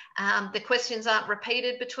test. The questions aren't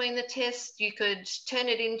repeated between the tests. You could turn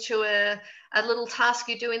it into a little task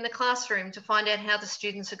you do in the classroom to find out how the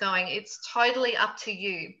students are going. It's totally up to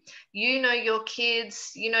you. You know your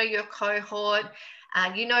kids, you know your cohort,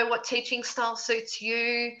 you know what teaching style suits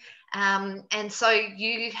you. And so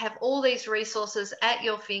you have all these resources at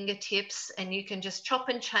your fingertips and you can just chop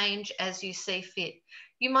and change as you see fit.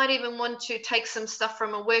 You might even want to take some stuff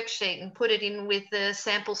from a worksheet and put it in with the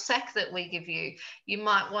sample sack that we give you. You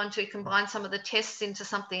might want to combine some of the tests into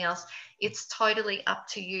something else. It's totally up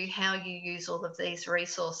to you how you use all of these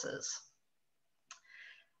resources.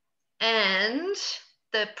 And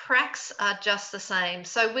the pracs are just the same.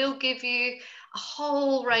 So we'll give you a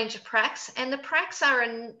whole range of pracs, and the pracs are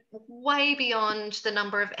way beyond the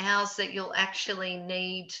number of hours that you'll actually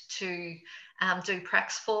need to do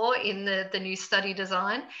pracs for in the new study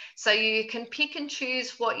design. So you can pick and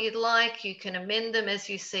choose what you'd like. You can amend them as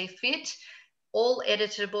you see fit, all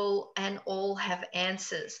editable and all have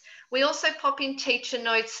answers. We also pop in teacher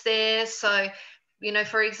notes there. So, you know,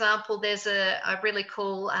 for example, there's a really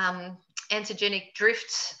cool antigenic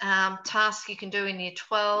drift task you can do in year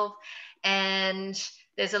 12. And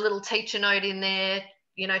there's a little teacher note in there,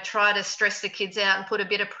 you know, try to stress the kids out and put a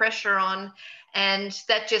bit of pressure on. And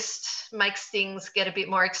that just makes things get a bit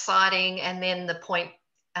more exciting. And then the point,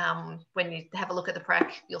 when you have a look at the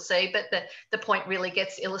prac, you'll see, but the point really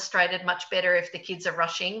gets illustrated much better if the kids are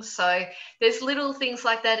rushing. So there's little things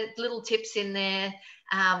like that, little tips in there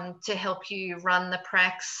to help you run the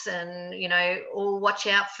pracs, and, you know, or watch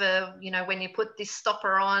out for, you know, when you put this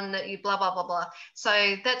stopper on that you blah, blah, blah, blah.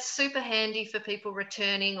 So that's super handy for people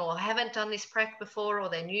returning or haven't done this prac before, or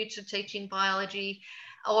they're new to teaching biology,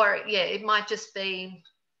 or yeah, it might just be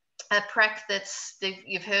a prac that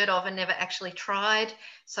you've heard of and never actually tried.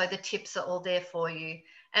 So the tips are all there for you.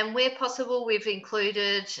 And where possible, we've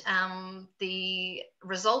included the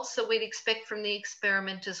results that we'd expect from the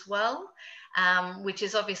experiment as well, which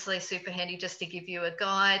is obviously super handy just to give you a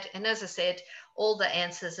guide. And as I said, all the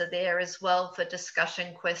answers are there as well for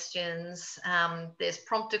discussion questions. There's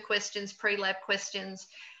prompter questions, pre-lab questions.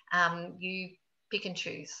 You pick and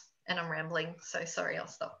choose. And I'm rambling, so sorry, I'll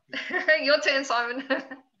stop. Your turn, Simon.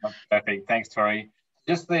 Perfect, thanks, Tori.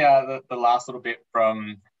 Just the last little bit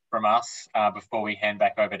from us before we hand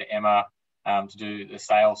back over to Emma to do the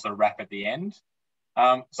sales sort of wrap at the end.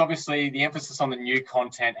 So obviously the emphasis on the new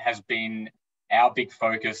content has been our big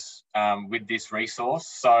focus with this resource.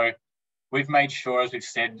 So we've made sure, as we've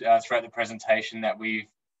said throughout the presentation, that we've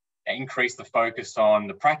increased the focus on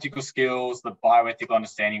the practical skills, the bioethical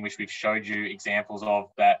understanding, which we've showed you examples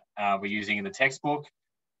of that we're using in the textbook.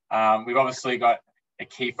 We've obviously got a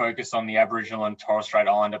key focus on the Aboriginal and Torres Strait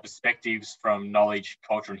Islander perspectives from knowledge,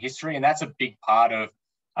 culture and history. And that's a big part of,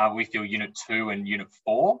 we feel, Unit 2 and Unit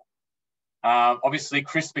 4. Obviously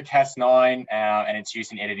CRISPR-Cas9 and its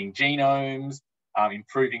use in editing genomes,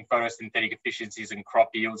 improving photosynthetic efficiencies and crop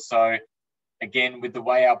yields. So again, with the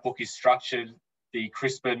way our book is structured, the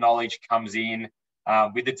CRISPR knowledge comes in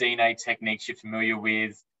with the DNA techniques you're familiar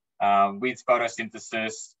with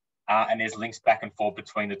photosynthesis, and there's links back and forth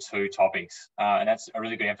between the two topics. And that's a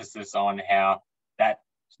really good emphasis on how that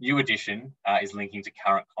new edition is linking to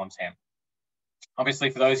current content. Obviously,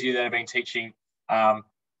 for those of you that have been teaching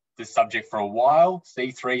the subject for a while,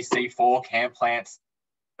 C3, C4, cam plants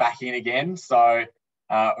back in again. So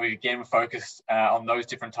we again focused on those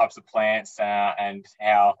different types of plants and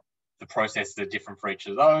how the processes are different for each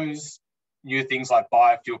of those. New things like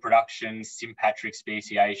biofuel production, sympatric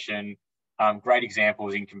speciation, great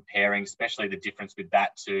examples in comparing, especially the difference with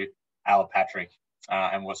that to allopatric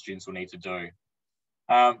and what students will need to do.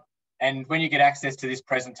 And when you get access to this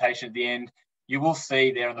presentation at the end, you will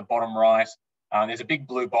see there in the bottom right, there's a big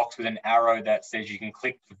blue box with an arrow that says you can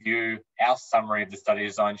click to view our summary of the study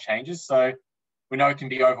design changes. So we know it can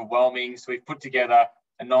be overwhelming. So we've put together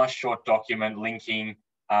a nice short document linking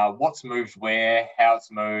what's moved where, how it's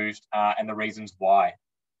moved, and the reasons why.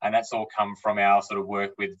 And that's all come from our sort of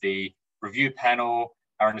work with the review panel,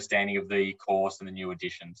 our understanding of the course and the new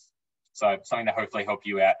additions. So something to hopefully help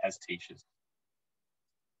you out as teachers.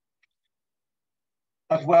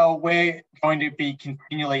 As well, we're going to be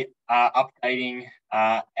continually updating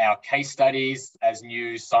our case studies as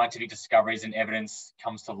new scientific discoveries and evidence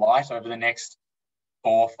comes to light over the next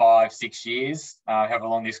 4, 5, 6 years, however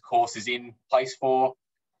long this course is in place for.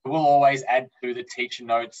 We'll always add to the teacher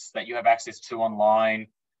notes that you have access to online.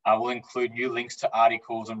 We'll include new links to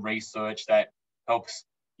articles and research that helps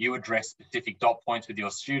you address specific dot points with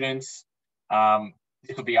your students.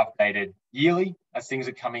 This will be updated yearly as things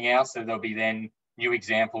are coming out. So there'll be then new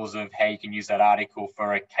examples of how you can use that article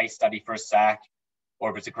for a case study for a SAC,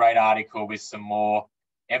 or if it's a great article with some more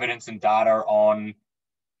evidence and data on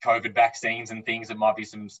COVID vaccines and things, it might be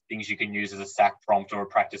some things you can use as a SAC prompt or a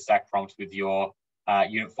practice SAC prompt with your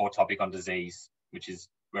Unit 4 topic on disease, which is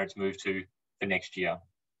where it's moved to for next year.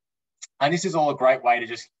 And this is all a great way to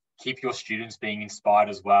just keep your students being inspired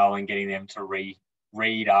as well and getting them to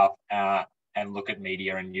read up and look at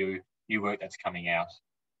media and new work that's coming out.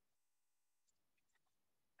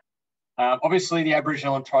 Obviously, the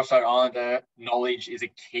Aboriginal and Torres Strait Islander knowledge is a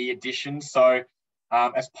key addition. So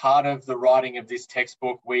as part of the writing of this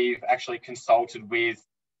textbook, we've actually consulted with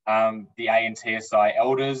the ANTSI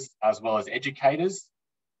elders as well as educators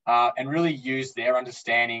and really used their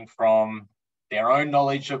understanding from their own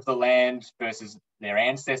knowledge of the land versus their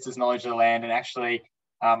ancestors' knowledge of the land, and actually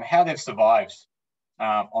how they've survived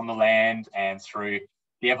on the land and through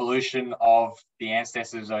the evolution of the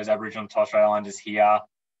ancestors of those Aboriginal and Torres Strait Islanders here,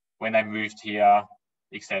 when they moved here,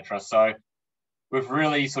 etc. So we've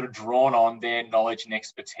really sort of drawn on their knowledge and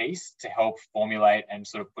expertise to help formulate and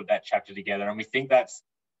sort of put that chapter together. And we think that's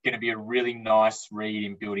going to be a really nice read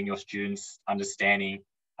in building your students' understanding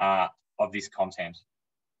of this content.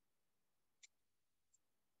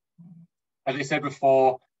 As we said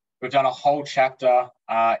before, we've done a whole chapter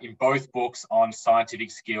in both books on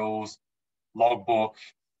scientific skills, logbook,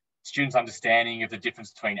 students' understanding of the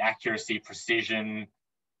difference between accuracy, precision,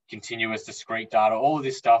 continuous, discrete data, all of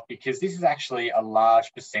this stuff, because this is actually a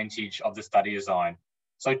large percentage of the study design.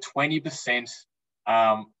 So 20%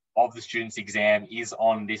 of the student's exam is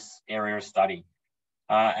on this area of study.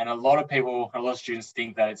 And a lot of students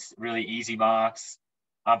think that it's really easy marks,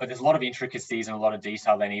 but there's a lot of intricacies and a lot of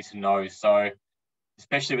detail they need to know. So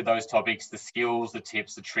especially with those topics, the skills, the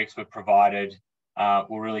tips, the tricks we've provided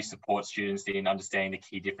will really support students in understanding the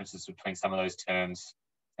key differences between some of those terms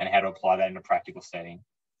and how to apply that in a practical setting.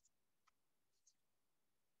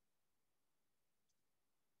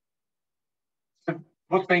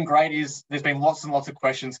 What's been great is there's been lots and lots of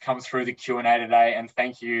questions come through the Q&A today, and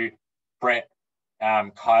thank you, Brett,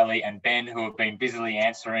 Kylie and Ben, who have been busily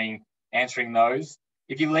answering those.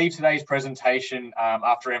 If you leave today's presentation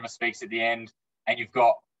after Emma speaks at the end and you've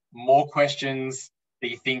got more questions that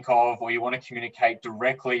you think of or you want to communicate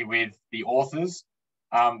directly with the authors,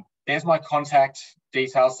 there's my contact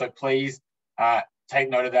details, so please take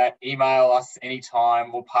note of that. Email us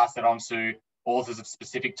anytime. We'll pass it on to authors of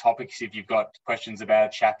specific topics if you've got questions about a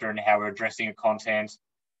chapter and how we're addressing a content,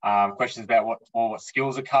 questions about what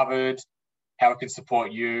skills are covered, how it can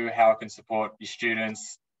support you, how it can support your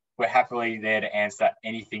students. We're happily there to answer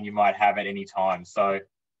anything you might have at any time. So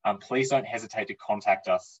please don't hesitate to contact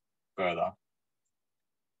us further.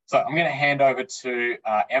 So I'm going to hand over to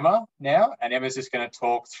Emma now, and Emma's just going to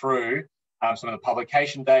talk through some of the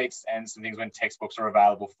publication dates and some things when textbooks are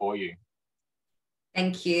available for you.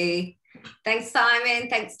 Thank you. Thanks, Simon.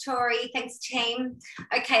 Thanks, Tori. Thanks, team.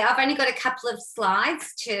 Okay, I've only got a couple of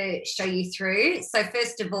slides to show you through. So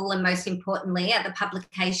first of all, and most importantly, are the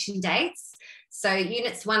publication dates. So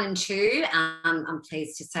Units 1 and 2, I'm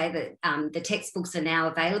pleased to say that the textbooks are now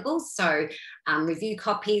available. So review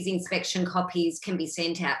copies, inspection copies can be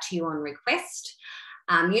sent out to you on request.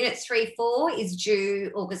 Units 3-4 is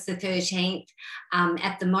due August the 13th.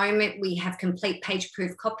 At the moment, we have complete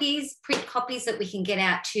page-proof copies, print copies that we can get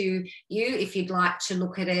out to you if you'd like to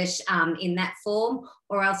look at it in that form,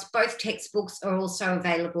 or else both textbooks are also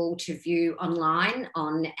available to view online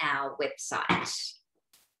on our website.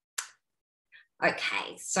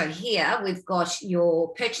 Okay, so here we've got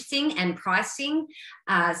your purchasing and pricing.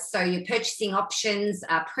 So your purchasing options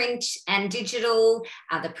are print and digital.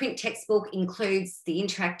 The print textbook includes the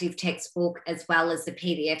interactive textbook as well as the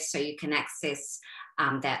PDF, so you can access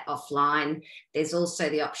that offline. There's also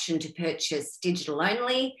the option to purchase digital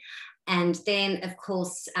only. And then, of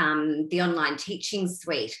course, the online teaching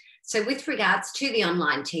suite. So with regards to the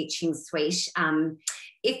online teaching suite,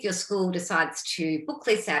 if your school decides to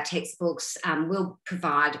booklist our textbooks, we'll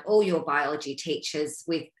provide all your biology teachers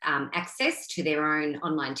with access to their own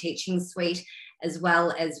online teaching suite, as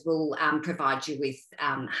well as we'll provide you with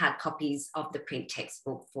hard copies of the print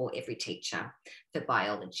textbook for every teacher for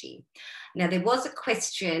biology. Now, there was a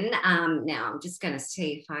question, now I'm just going to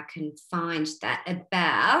see if I can find that,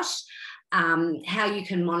 about how you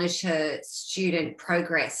can monitor student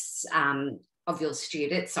progress of your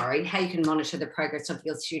students, how you can monitor the progress of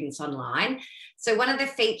your students online. So one of the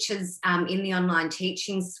features in the online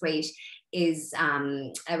teaching suite is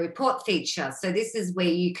a report feature. So this is where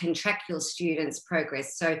you can track your students'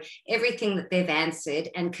 progress. So everything that they've answered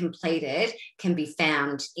and completed can be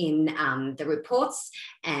found in the reports.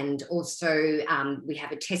 And also we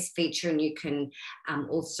have a test feature, and you can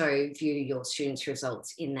also view your students'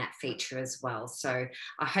 results in that feature as well. So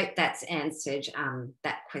I hope that's answered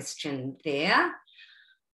that question there.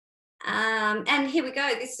 And here we go.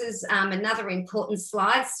 This is another important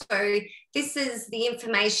slide. So this is the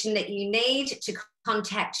information that you need to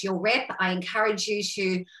contact your rep. I encourage you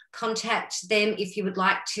to contact them if you would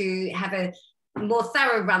like to have a more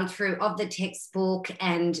thorough run through of the textbook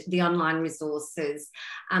and the online resources.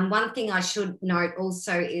 One thing I should note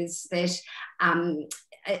also is that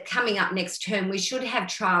coming up next term, we should have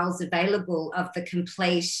trials available of the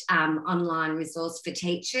complete online resource for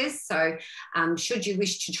teachers. So should you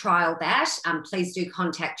wish to trial that, please do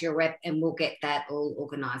contact your rep and we'll get that all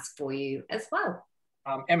organised for you as well.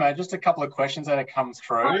 Emma, just a couple of questions that have come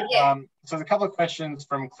through. So there's a couple of questions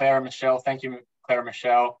from Claire and Michelle. Thank you, Claire and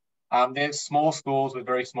Michelle. There's small schools with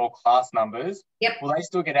very small class numbers. Yep. Will they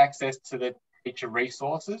still get access to the teacher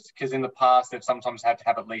resources? Because in the past, they've sometimes had to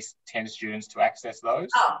have at least 10 students to access those.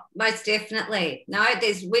 Oh, most definitely. No,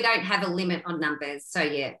 we don't have a limit on numbers. So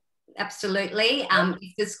yeah, absolutely.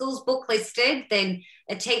 If the school's book listed, then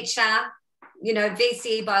a teacher,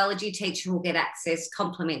 VCE biology teacher will get access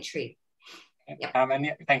complimentary. Yep.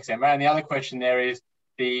 Thanks, Emma. And the other question there is,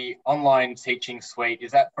 the online teaching suite,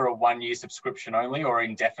 is that for a 1-year subscription only, or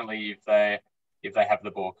indefinitely if they have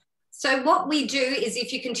the book? So what we do is,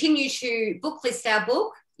 if you continue to book list our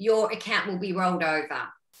book, your account will be rolled over.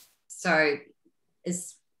 So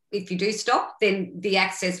if you do stop, then the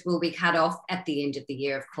access will be cut off at the end of the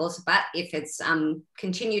year, of course. But if it's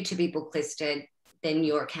continued to be book listed, then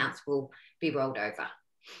your accounts will be rolled over.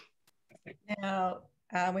 Now,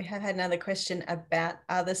 we have had another question about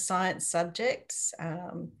other science subjects.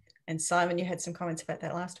 And Simon, you had some comments about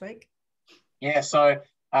that last week. Yeah, so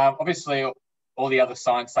obviously all the other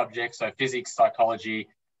science subjects, so physics, psychology,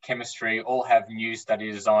 chemistry, all have new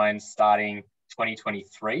study designs starting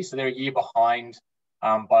 2023. So they're a year behind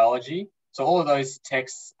biology. So all of those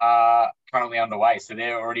texts are currently underway. So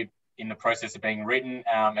they're already in the process of being written.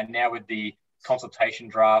 And now with the consultation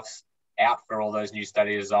drafts out for all those new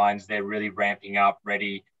study designs, they're really ramping up,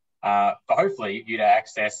 ready for hopefully you to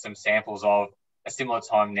access some samples of a similar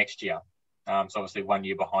time next year. So obviously 1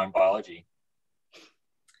 year behind biology.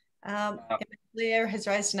 Claire has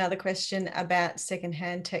raised another question about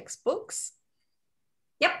secondhand textbooks.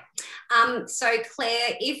 Yep. So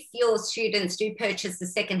Claire, if your students do purchase the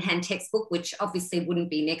secondhand textbook, which obviously wouldn't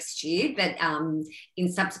be next year, but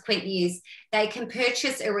in subsequent years, they can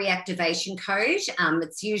purchase a reactivation code.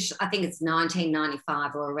 It's usually, I think it's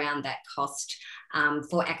 $19.95 or around that cost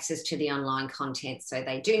for access to the online content. So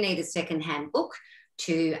they do need a secondhand book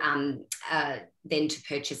to then to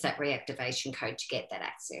purchase that reactivation code to get that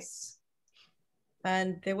access.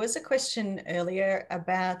 And there was a question earlier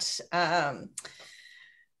about, sorry,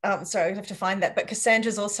 I have to find that, but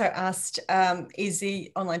Cassandra's also asked, is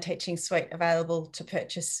the online teaching suite available to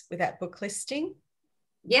purchase without book listing?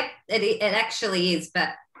 Yep, it actually is, but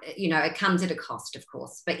you know, it comes at a cost, of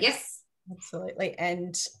course, but yes. Absolutely.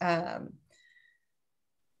 And I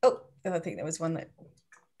think there was one that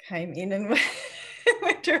came in and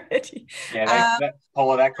went already. Yeah,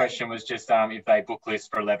 Paula, that question was just if they book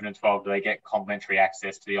list for 11 and 12, do they get complimentary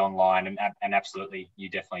access to the online? And absolutely, you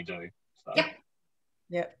definitely do. So. Yep.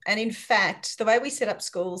 Yep. And in fact, the way we set up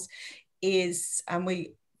schools is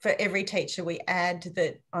for every teacher, we add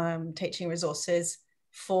the teaching resources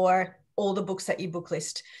for all the books that you book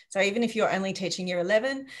list. So even if you're only teaching year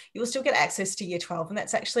 11, you will still get access to year 12. And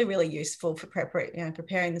that's actually really useful for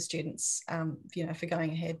preparing the students, for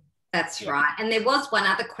going ahead. That's right. And there was one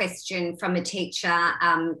other question from a teacher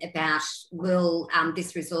about will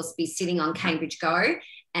this resource be sitting on Cambridge Go?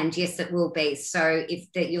 And yes, it will be. So if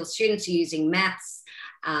your students are using maths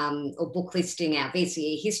or book listing our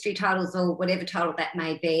VCE history titles or whatever title that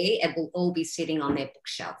may be, it will all be sitting on their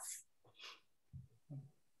bookshelf.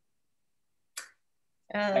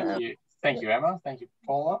 Thank you, Emma. Thank you,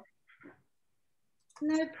 Paula.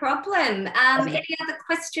 No problem. Any other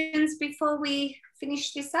questions before we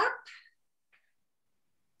finish this up?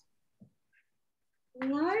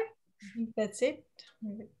 No? I think that's it.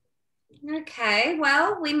 Okay,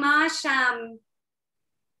 well, we might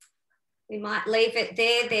leave it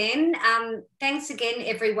there then. Thanks again,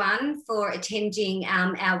 everyone, for attending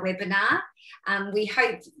our webinar. We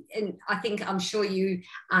hope, and I'm sure you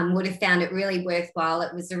would have found it really worthwhile.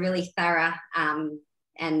 It was a really thorough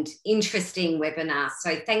and interesting webinar.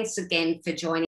 So thanks again for joining.